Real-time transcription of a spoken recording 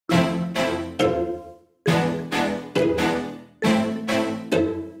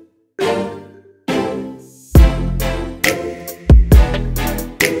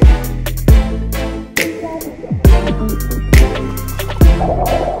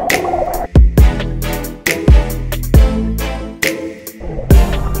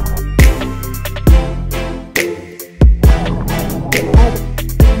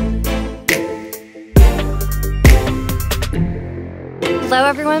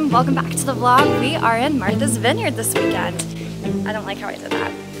everyone, welcome back to the vlog. We are in Martha's Vineyard this weekend. I don't like how I did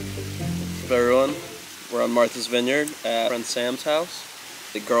that. Hey everyone, we're on Martha's Vineyard at friend Sam's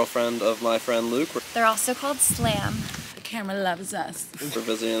house, the girlfriend of my friend Luke. They're also called Slam. The camera loves us. We're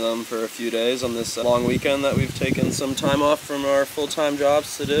visiting them for a few days on this long weekend that we've taken some time off from our full-time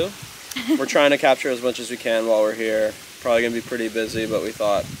jobs to do. We're trying to capture as much as we can while we're here. Probably gonna be pretty busy, but we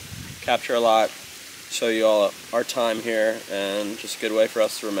thought capture a lot, show you all our time here, and just a good way for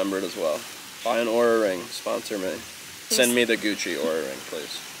us to remember it as well. Buy an Oura ring, sponsor me. Send me the Gucci Oura ring,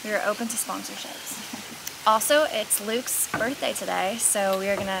 please. We are open to sponsorships. Also, it's Luke's birthday today, so we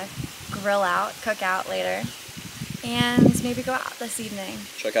are gonna grill out, cook out later, and maybe go out this evening.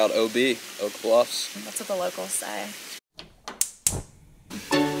 Check out OB, Oak Bluffs. That's what the locals say.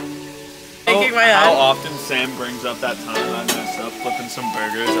 How often Sam brings up that time I messed up flipping some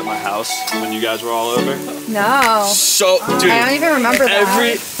burgers at my house when you guys were all over? No. So, dude, I don't even remember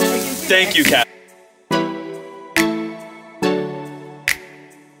that. Thank you, Kat.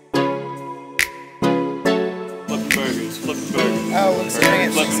 Flipping burgers. Oh, Luke's doing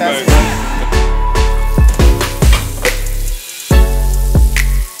it Flipping successfully.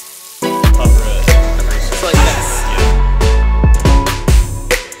 burgers. It's like this.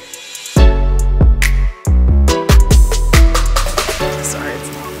 Sorry, it's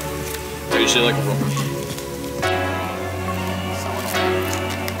not. You should like a roll.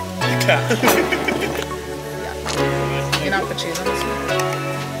 You can put cheese on this one.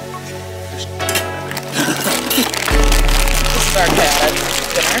 This is our chaotic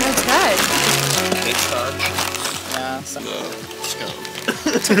dinner. That's good. It's touch. Yeah, some Scone.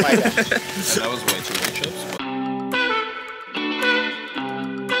 my bad. That was way too many chips.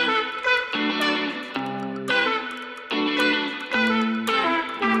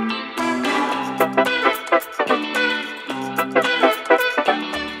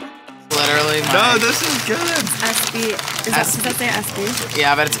 Literally No, this is good. SB. Does that say SB?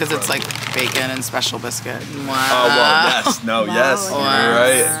 Yeah, but it's because it's like bacon and special biscuit. Wow. Oh, well, yes. No, yes. You're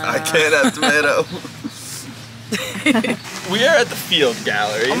right. I can't have tomato. We are at the Field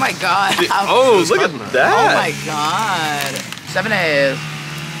Gallery. Oh my god. Oh, look at that. Oh my god. 7 A's.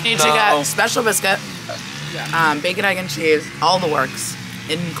 You got special biscuit, bacon, egg, and cheese, all the works,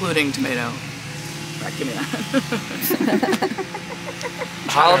 including tomato. Right, give me that.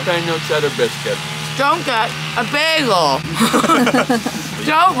 Jalapeno cheddar biscuit. Don't get a bagel.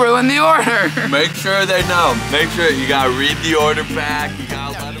 Don't ruin the order. Make sure they know. Make sure you gotta read the order back. You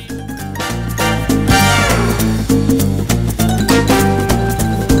gotta let them.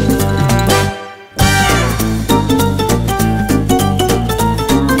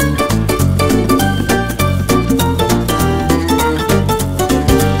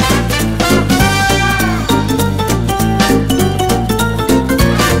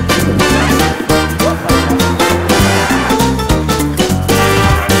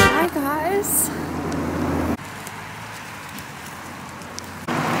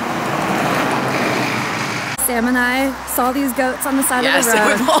 Sam and I saw these goats on the side of the road.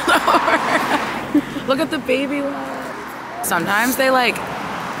 Yes, we pulled over. Look at the baby one. Sometimes they like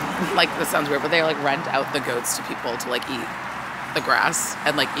this sounds weird, but they like rent out the goats to people to like eat the grass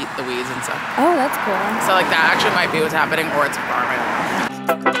and like eat the weeds and stuff. Oh, that's cool. So like that actually might be what's happening, or it's a farm. I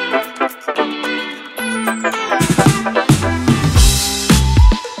don't know.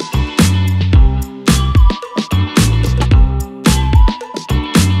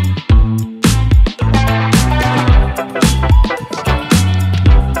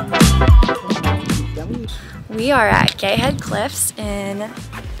 We are at Gayhead Cliffs in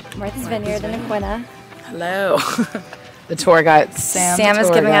Martha's Vineyard in Aquinnah. Hello. The tour guide, Sam is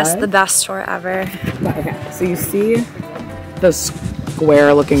giving us the best tour ever. Okay, so you see the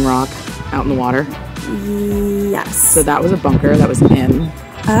square looking rock out in the water? Yes. So that was a bunker that was in.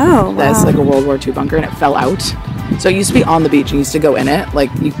 Oh, wow. That's like a World War II bunker, and it fell out. So it used to be on the beach, and you used to go in it.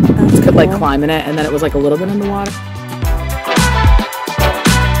 Like you could like climb in it, and then it was like a little bit in the water.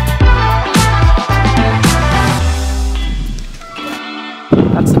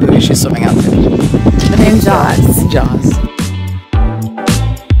 That's the buoy she's swimming out to. The name Jaws. Jaws.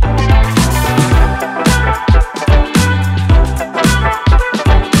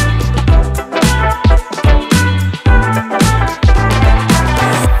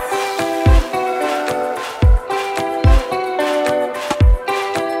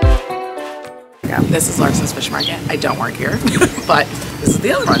 This is Larson's Fish Market. I don't work here, but this is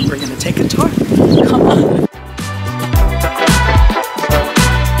the other one. We're gonna take a tour. Come on.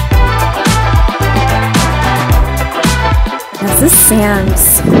 This is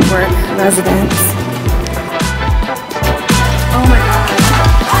Sam's work residence. Oh my god.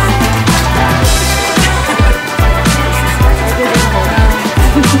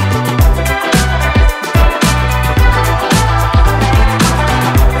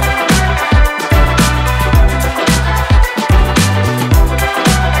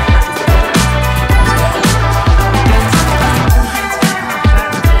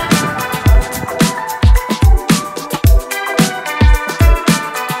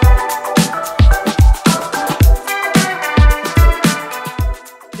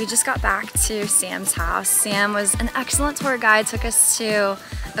 We just got back to Sam's house. Sam was an excellent tour guide, took us to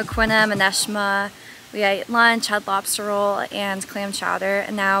Aquinnah, menemsha. We ate lunch, had lobster roll and clam chowder,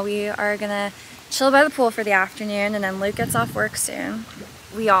 and now we are gonna chill by the pool for the afternoon, and then Luke gets off work soon.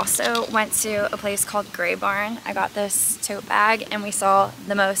 We also went to a place called Grey Barn. I got this tote bag and we saw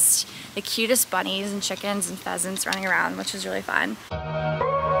the cutest bunnies and chickens and pheasants running around, which was really fun.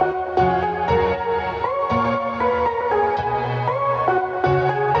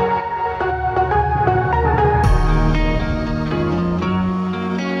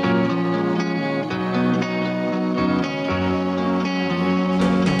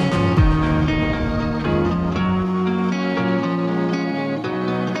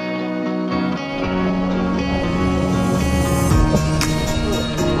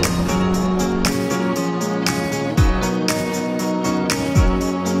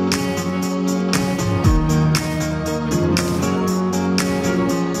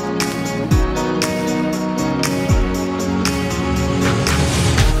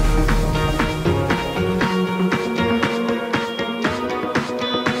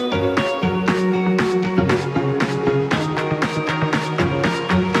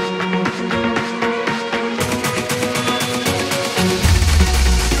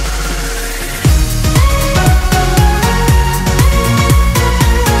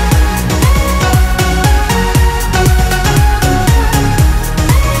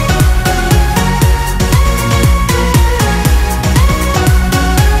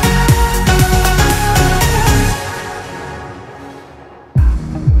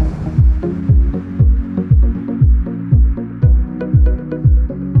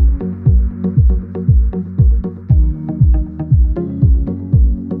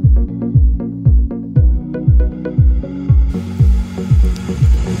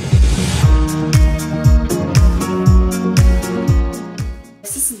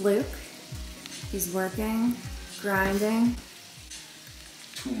 Luke. He's working, grinding.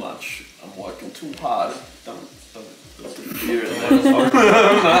 Too much. I'm working too hard. Don't beer in there.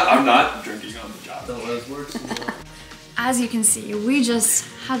 I'm not drinking on the job. Don't let us work too much. As you can see, we just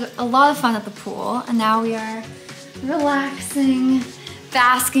had a lot of fun at the pool, and now we are relaxing,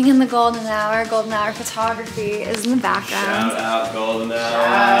 basking in the golden hour. Golden hour photography is in the background. Shout out golden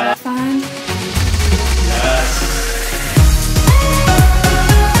hour. Fun. Yes.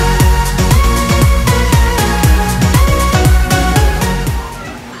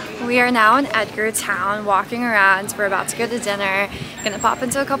 We are now in Edgartown, walking around. We're about to go to dinner, gonna pop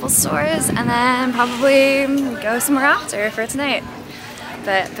into a couple stores, and then probably go somewhere after for tonight.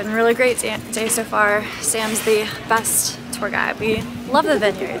 But been a really great day so far. Sam's the best tour guide. We love the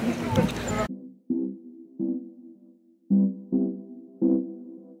Vineyard.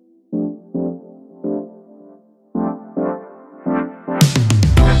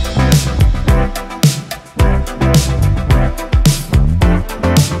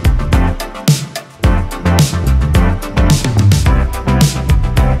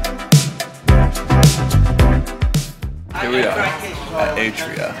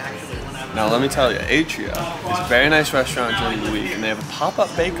 Atria. Now let me tell you, Atria is a very nice restaurant during the week, and they have a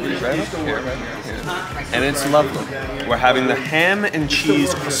pop-up bakery right up here, and it's lovely. We're having the ham and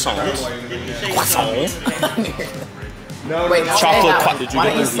cheese croissant. Wait, chocolate. Why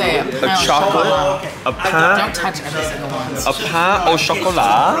don't you say it? A chocolate, a pain. Don't touch every single one. A pain au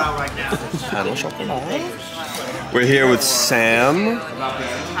chocolat. Pain au chocolat. We're here with Sam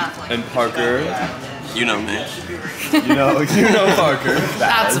and Parker. You know me. You know Parker.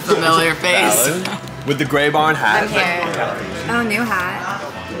 That's a familiar face. With the Grey Barn hat. I'm here. Oh, new hat.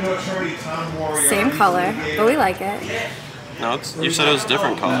 Same color, but we like it. No, you said it was a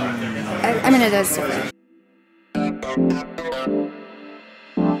different color. I mean, it is different.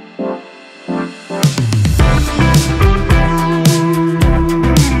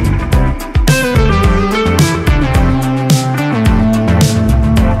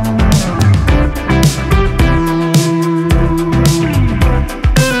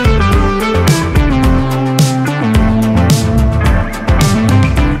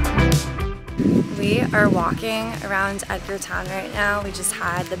 Are walking around Edgartown right now. We just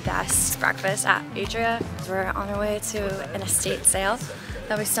had the best breakfast at Atria. We're on our way to an estate sale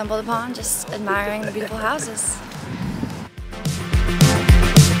that we stumbled upon, just admiring the beautiful houses.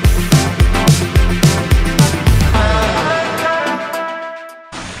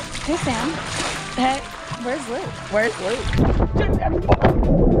 Hey Sam. Hey, where's Luke? Where's Luke?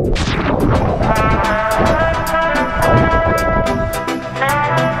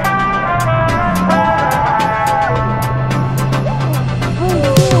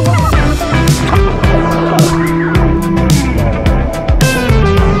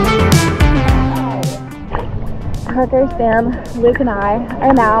 Parker, Sam, Luke, and I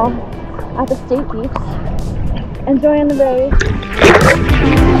are now at the state beach, enjoying the breeze.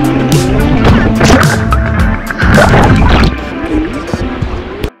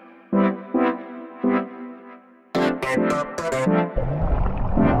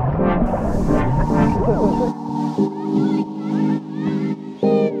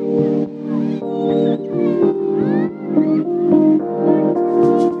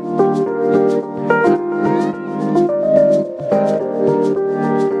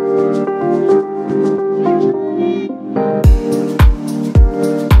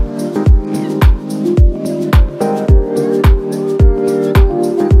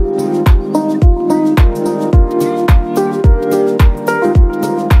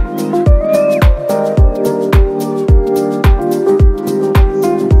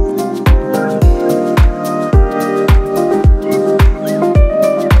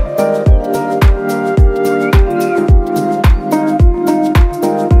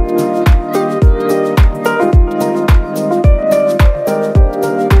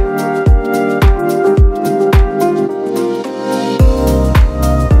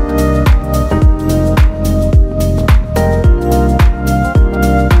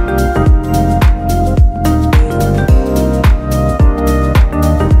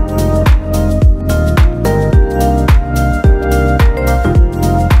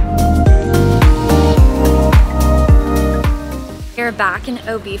 Back in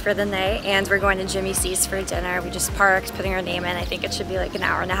OB for the night, and we're going to Jimmy C's for dinner. We just parked, putting our name in. I think it should be like an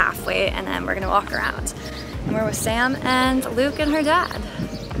hour and a half wait, and then we're gonna walk around. And we're with Sam and Luke and her dad.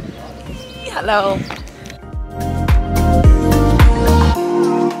 Hello.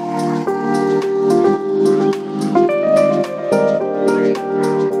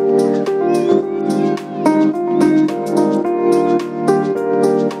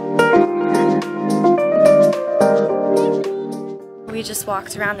 We just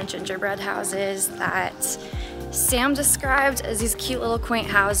walked around the gingerbread houses that Sam described as these cute little quaint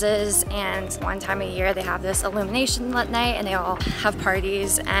houses, and one time a year they have this illumination night and they all have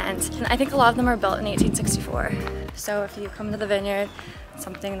parties, and I think a lot of them are built in 1864. So if you come to the Vineyard, it's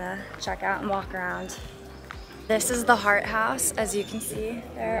something to check out and walk around. This is the heart house. As you can see,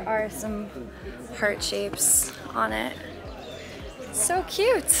 there are some heart shapes on it. It's so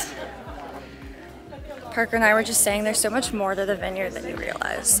cute. Parker and I were just saying there's so much more to the Vineyard than you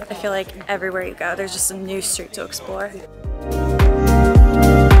realize. I feel like everywhere you go, there's just a new street to explore. We're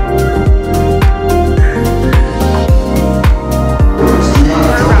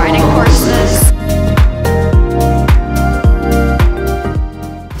riding horses.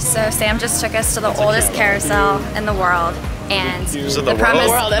 So Sam just took us to the oldest carousel in the world. And the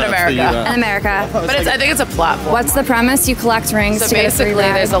premise in America. In America. But I think it's a platform. What's the premise? You collect rings. So basically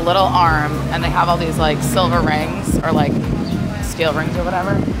there's a little arm and they have all these like silver rings or like steel rings or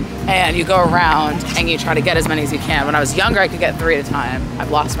whatever. And you go around and you try to get as many as you can. When I was younger, I could get 3 at a time. I've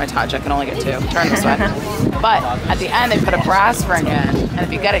lost my touch. I can only get 2. Turn this way. But at the end, they put a brass ring in, and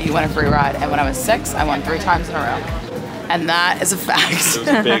if you get it, you win a free ride. And when I was 6, I won 3 times in a row. And that is a fact. It was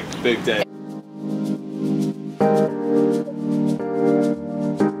a big, big day.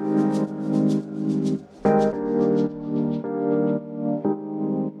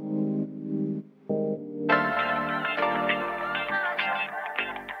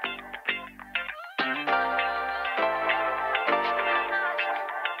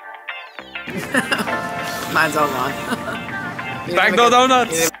 Mine's all gone. Back no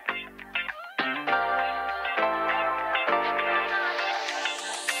donuts!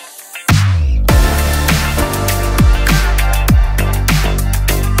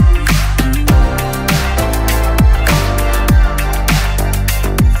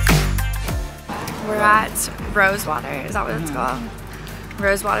 We're at Rosewater, is that what it's called?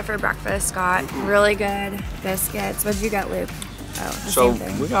 Rosewater for breakfast. Got really good biscuits. What did you get, Luke? Oh, the So same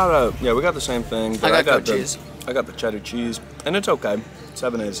thing. we got the same thing. But I got cheese. I got the cheddar cheese, and it's okay.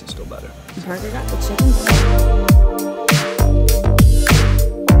 7 A's is still better. Parker got the chicken.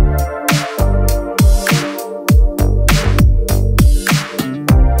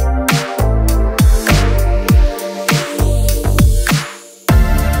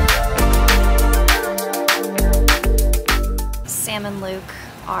 Sam and Luke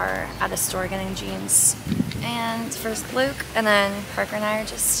are at a store getting jeans. And first Luke, and then Parker and I are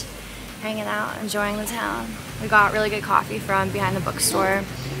just hanging out, enjoying the town. We got really good coffee from behind the bookstore.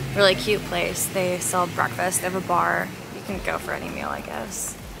 Really cute place. They sell breakfast, they have a bar. You can go for any meal, I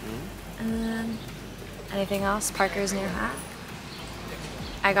guess. And then, anything else? Parker's new hat.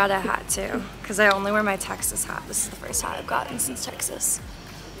 I got a hat too, because I only wear my Texas hat. This is the first hat I've gotten since Texas.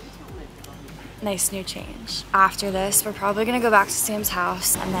 nice new change. After this, we're probably gonna go back to Sam's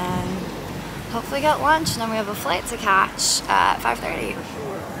house and then hopefully get lunch, and then we have a flight to catch at 5:30.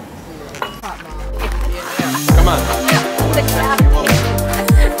 Come on.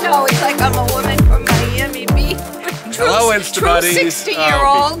 No, it's like I'm a woman from Miami Beach. Hello, Insta buddies.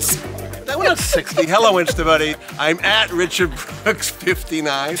 60-year-olds. No, we're not 60. Hello, Insta buddy. I'm at Richard Brooks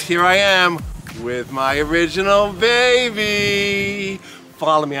 59. Here I am with my original baby.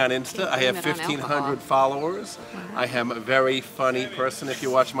 Follow me on Insta. I have 1,500 followers. I am a very funny person. If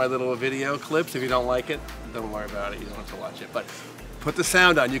you watch my little video clips, if you don't like it, don't worry about it. You don't have to watch it. But put the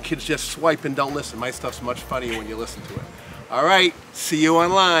sound on. You kids just swipe and don't listen. My stuff's much funnier when you listen to it. All right. See you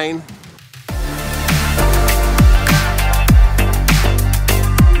online.